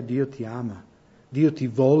ministrato. Sai, Dio ti ama, Dio ti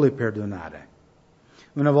vuole perdonare.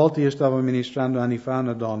 Una volta io stavo ministrando anni fa a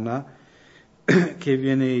una donna che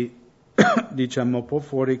viene, diciamo, un po'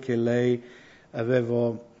 fuori che lei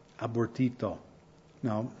aveva abortito,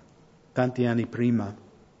 no? Tanti anni prima.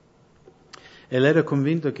 E lei era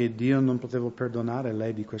convinta che Dio non poteva perdonare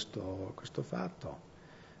lei di questo fatto.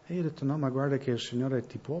 E io ho detto, no, ma guarda che il Signore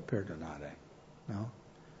ti può perdonare, no?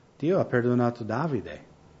 Dio ha perdonato Davide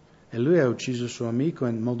e lui ha ucciso il suo amico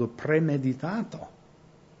in modo premeditato.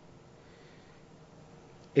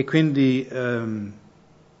 E quindi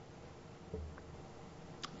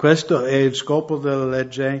questo è il scopo della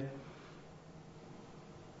legge.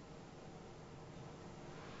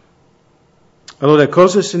 Allora,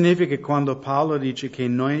 cosa significa quando Paolo dice che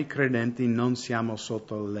noi credenti non siamo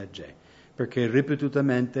sotto la legge? Perché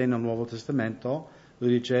ripetutamente nel Nuovo Testamento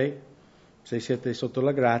lui dice, se siete sotto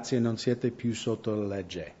la grazia non siete più sotto la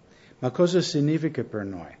legge. Ma cosa significa per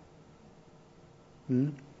noi?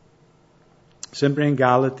 Sempre in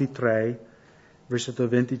Galati 3, versetto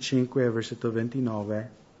 25 e versetto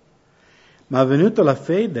 29. Ma venuta la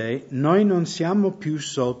fede, noi non siamo più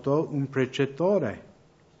sotto un precettore,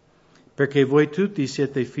 perché voi tutti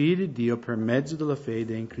siete figli di Dio per mezzo della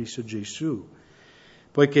fede in Cristo Gesù.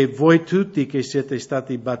 Poiché voi tutti che siete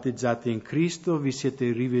stati battezzati in Cristo, vi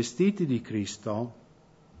siete rivestiti di Cristo,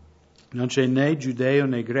 non c'è né giudeo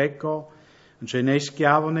né greco, non c'è né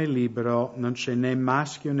schiavo né libero, non c'è né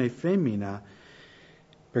maschio né femmina,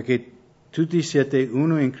 perché tutti siete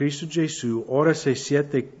uno in Cristo Gesù. Ora se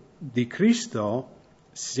siete di Cristo,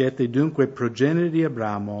 siete dunque progenie di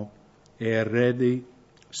Abramo e eredi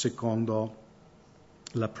secondo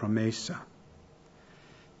la promessa.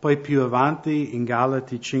 Poi più avanti in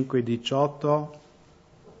Galati 5:18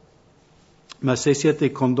 Ma se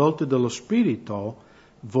siete condotti dallo Spirito,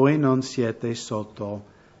 voi non siete sotto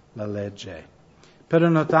la legge. Però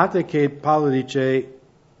notate che Paolo dice,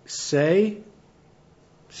 siete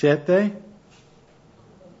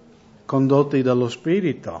condotti dallo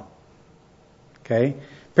Spirito. Ok?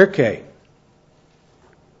 Perché?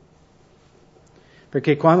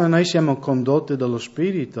 Perché quando noi siamo condotti dallo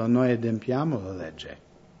Spirito, noi adempiamo la legge.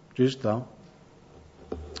 Giusto?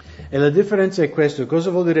 E la differenza è questa.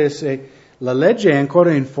 Cosa vuol dire se la legge è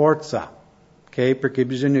ancora in forza? Ok? Perché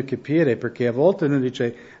bisogna capire, perché a volte uno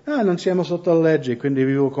dice, non siamo sotto la legge, quindi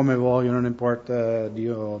vivo come voglio, non importa,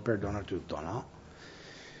 Dio perdona tutto, no?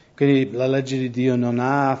 Quindi la legge di Dio non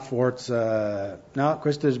ha forza. No,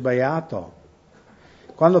 questo è sbagliato.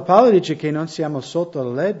 Quando Paolo dice che non siamo sotto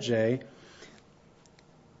la legge,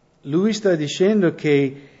 lui sta dicendo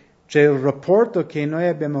che c'è il rapporto che noi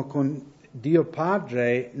abbiamo con Dio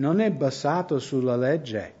Padre non è basato sulla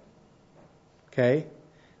legge. Ok?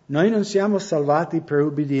 Noi non siamo salvati per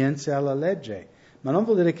ubbidienza alla legge, ma non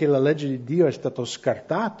vuol dire che la legge di Dio è stata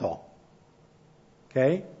scartata.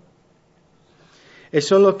 Ok? È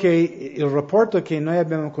solo che il rapporto che noi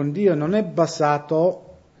abbiamo con Dio non è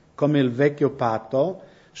basato, come il vecchio patto,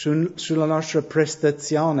 sulla nostra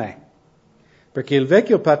prestazione. Perché il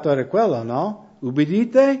vecchio patto era quello, no?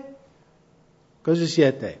 Ubbidite? Cosa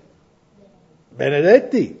siete?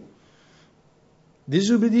 Benedetti.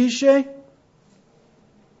 Disubbidisce?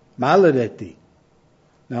 Maledetti.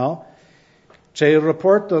 No? C'è il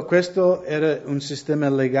rapporto, questo era un sistema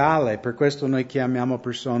legale, per questo noi chiamiamo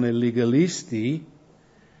persone legalisti,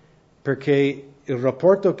 perché il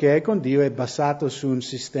rapporto che hai con Dio è basato su un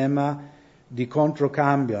sistema di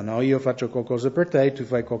controcambio, no? Io faccio qualcosa per te, tu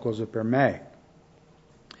fai qualcosa per me.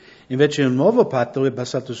 Invece il nuovo patto è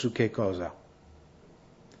basato su che cosa?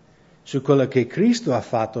 Su quello che Cristo ha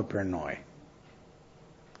fatto per noi.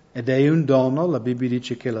 Ed è un dono, la Bibbia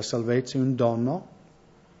dice che la salvezza è un dono,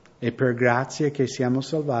 è per grazia che siamo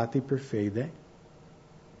salvati per fede.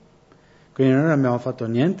 Quindi noi non abbiamo fatto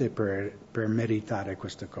niente per meritare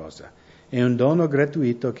questa cosa. È un dono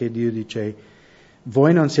gratuito che Dio dice,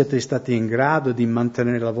 voi non siete stati in grado di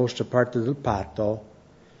mantenere la vostra parte del patto,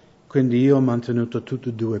 quindi io ho mantenuto tutte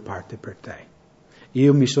e due parti per te.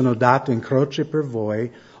 Io mi sono dato in croce per voi,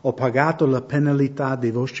 ho pagato la penalità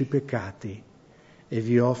dei vostri peccati e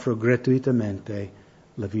vi offro gratuitamente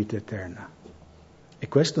la vita eterna. E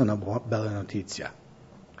questa è una bella notizia.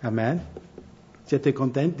 Amen? Siete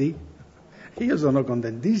contenti? Io sono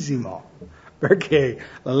contentissimo, perché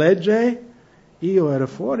la legge, io ero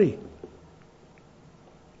fuori.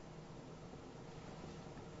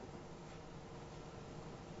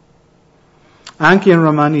 Anche in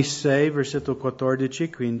Romani 6, versetto 14 e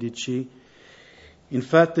 15,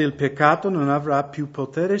 infatti il peccato non avrà più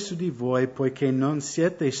potere su di voi, poiché non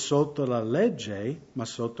siete sotto la legge, ma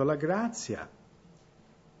sotto la grazia.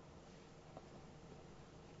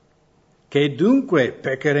 Che dunque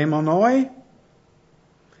peccheremo noi?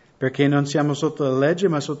 Perché non siamo sotto la legge,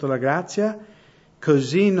 ma sotto la grazia?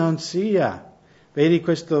 Così non sia. Vedi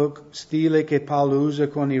questo stile che Paolo usa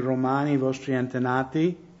con i romani, i vostri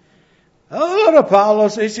antenati? Allora Paolo,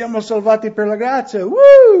 se siamo salvati per la grazia,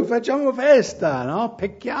 facciamo festa, no?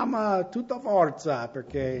 Pecchiamo a tutta forza,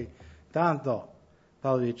 perché tanto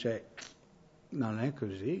Paolo dice, non è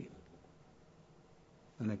così.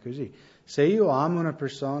 Non è così. Se io amo una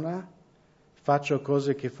persona, faccio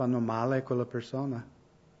cose che fanno male a quella persona?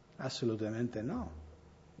 Assolutamente no.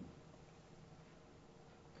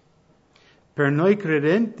 Per noi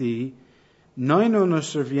credenti, noi non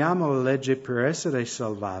osserviamo la legge per essere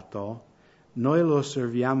salvato, noi lo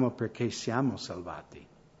osserviamo perché siamo salvati.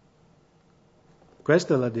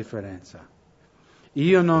 Questa è la differenza.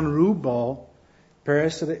 Io non rubo per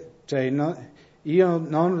essere, io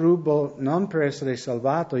non rubo non per essere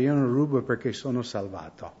salvato, io non rubo perché sono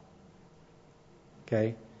salvato.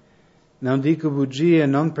 Ok? Non dico bugie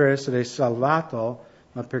non per essere salvato,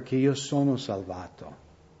 ma perché io sono salvato.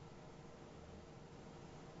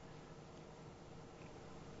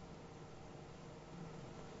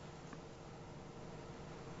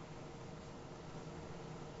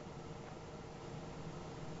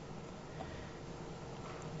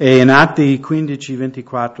 E in Atti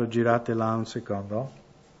 15:24, girate là un secondo,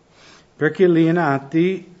 perché lì in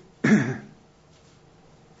Atti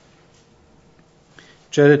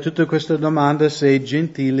c'era tutta questa domanda se i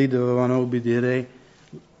gentili dovevano obbedire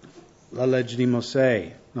la legge di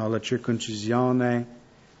Mosè, no? La circoncisione,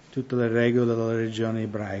 tutte le regole della religione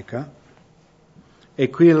ebraica. E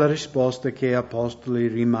qui è la risposta che gli apostoli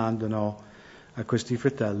rimandano a questi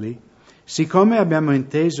fratelli. Siccome abbiamo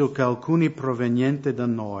inteso che alcuni provenienti da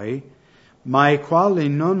noi ma ai quali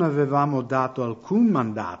non avevamo dato alcun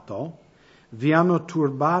mandato, vi hanno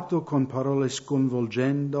turbato con parole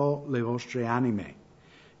sconvolgendo le vostre anime,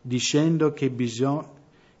 dicendo che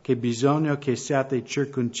bisogna che siate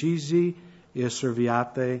circoncisi e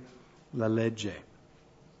osserviate la legge.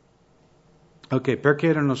 Ok, perché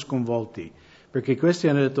erano sconvolti? Perché questi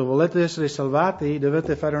hanno detto, volete essere salvati?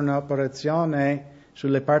 Dovete fare un'operazione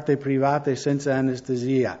sulle parti private senza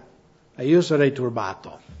anestesia. E io sarei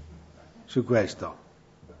turbato su questo.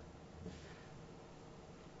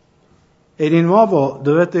 E di nuovo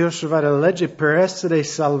dovete osservare la legge per essere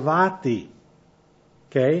salvati.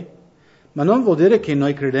 Ok? Ma non vuol dire che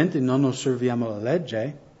noi credenti non osserviamo la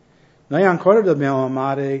legge. Noi ancora dobbiamo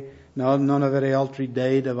amare, non avere altri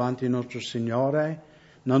dei davanti al nostro Signore,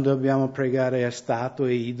 non dobbiamo pregare a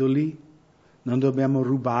statue e idoli, non dobbiamo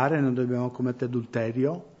rubare, non dobbiamo commettere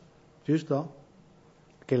adulterio, giusto?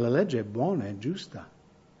 Perché la legge è buona, è giusta.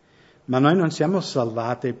 Ma noi non siamo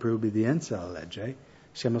salvati per obbedienza alla legge,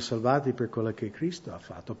 siamo salvati per quello che Cristo ha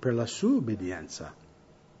fatto, per la sua obbedienza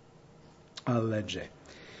alla legge.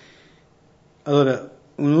 Allora,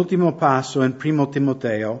 un ultimo passo in 1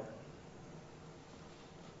 Timoteo.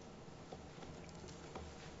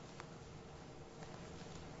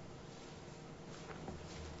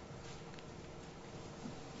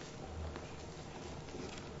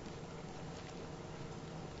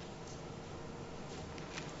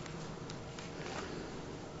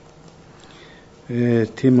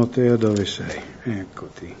 Timoteo, dove sei?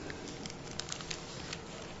 Eccoti.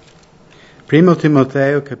 1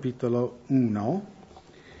 Timoteo, capitolo 1,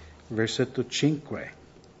 versetto 5.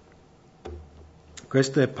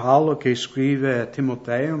 Questo è Paolo che scrive a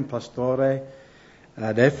Timoteo, un pastore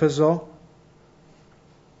ad Efeso.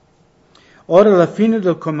 Ora la fine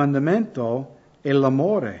del comandamento è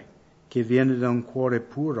l'amore che viene da un cuore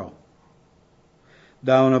puro,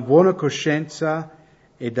 da una buona coscienza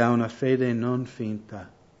e da una fede non finta.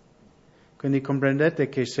 Quindi comprendete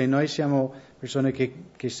che se noi siamo persone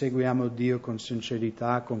che seguiamo Dio con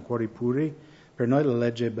sincerità, con cuori puri, per noi la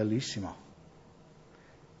legge è bellissima.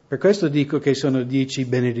 Per questo dico che sono 10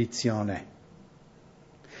 benedizioni.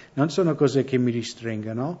 Non sono cose che mi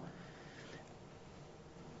ristringono.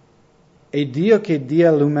 E Dio che dia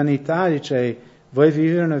all'umanità dice, vuoi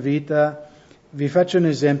vivere una vita, vi faccio un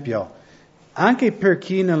esempio, anche per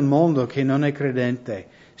chi nel mondo che non è credente,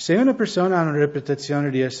 se una persona ha una reputazione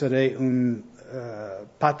di essere un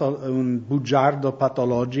bugiardo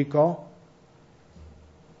patologico,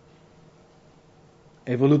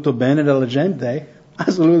 è voluto bene dalla gente?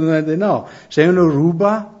 Assolutamente no. Se uno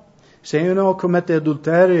ruba, se uno commette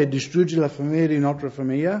adulterio e distrugge la famiglia di un'altra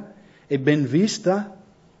famiglia, è ben vista?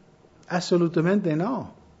 Assolutamente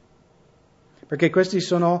no. Perché questi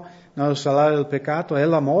sono, il salario del peccato è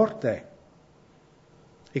la morte.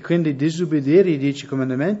 E quindi disobbedire i 10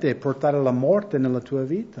 comandamenti è portare la morte nella tua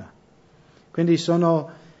vita. Quindi sono,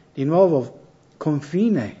 di nuovo,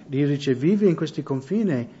 confine. Dio dice, vivi in questi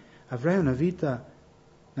confini, avrai una vita.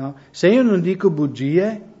 No? Se io non dico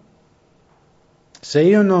bugie, se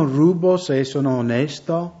io non rubo, se sono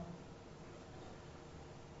onesto,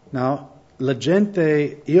 no? La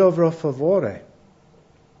gente, io avrò favore.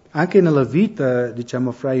 Anche nella vita,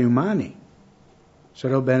 diciamo, fra gli umani.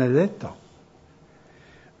 Sarò benedetto.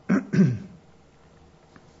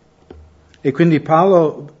 E quindi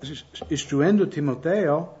Paolo, istruendo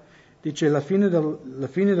Timoteo, dice la fine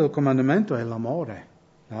del comandamento è l'amore,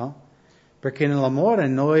 no? Perché nell'amore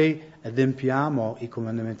noi adempiamo i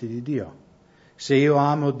comandamenti di Dio. Se io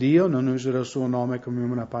amo Dio non userò il suo nome come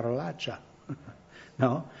una parolaccia,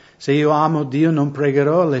 no? Se io amo Dio non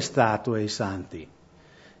pregherò le statue e i santi.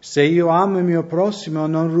 Se io amo il mio prossimo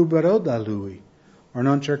non ruberò da lui, o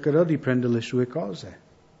non cercherò di prendere le sue cose.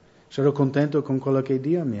 Sarò contento con quello che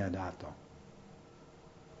Dio mi ha dato.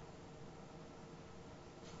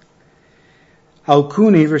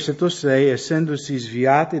 Alcuni, versetto 6, essendosi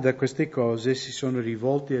sviati da queste cose, si sono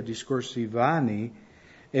rivolti a discorsi vani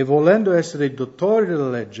e volendo essere dottori della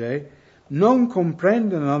legge, non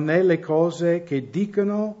comprendono né le cose che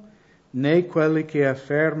dicono né quelli che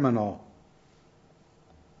affermano.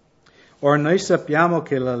 Ora noi sappiamo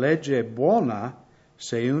che la legge è buona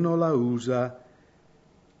se uno la usa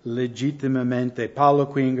legittimamente. Paolo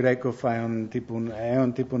qui in greco è un tipo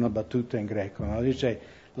una battuta in greco, no? Dice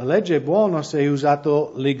la legge è buona se è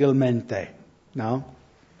usato legalmente, no?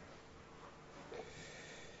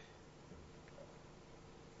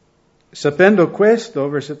 Sapendo questo,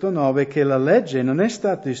 versetto 9, che la legge non è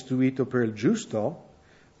stata istituita per il giusto,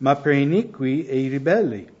 ma per i iniqui e i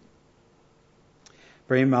ribelli,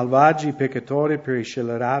 per i malvagi, i peccatori, per i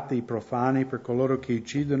scellerati, i profani, per coloro che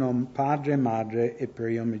uccidono padre e madre e per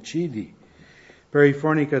gli omicidi, per i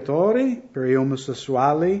fornicatori, per gli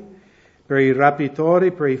omosessuali, per i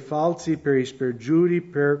rapitori, per i falsi, per i spergiuri,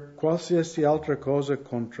 per qualsiasi altra cosa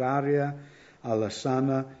contraria alla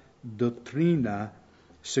sana dottrina,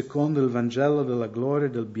 secondo il Vangelo della gloria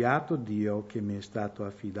del beato Dio che mi è stato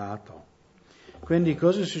affidato. Quindi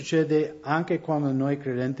cosa succede anche quando noi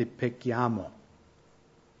credenti pecchiamo?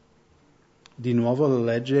 Di nuovo la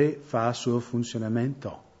legge fa il suo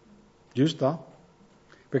funzionamento, giusto?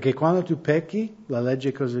 Perché quando tu pecchi, la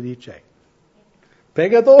legge cosa dice?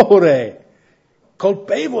 Peccatore,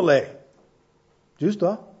 colpevole,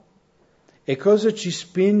 giusto? E cosa ci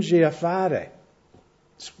spinge a fare?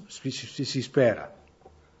 Si spera.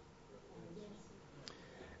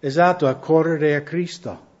 Esatto, a correre a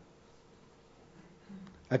Cristo,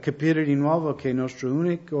 a capire di nuovo che il nostro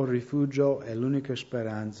unico rifugio e l'unica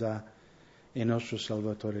speranza è il nostro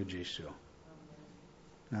Salvatore Gesù.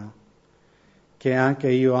 No? Che anche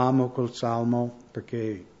io amo quel salmo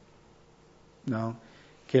perché, no?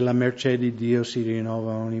 Che la mercé di Dio si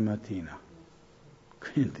rinnova ogni mattina.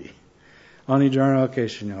 Quindi, ogni giorno che,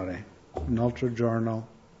 Signore, un altro giorno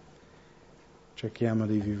cerchiamo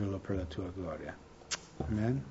di viverlo per la Tua gloria. Amen.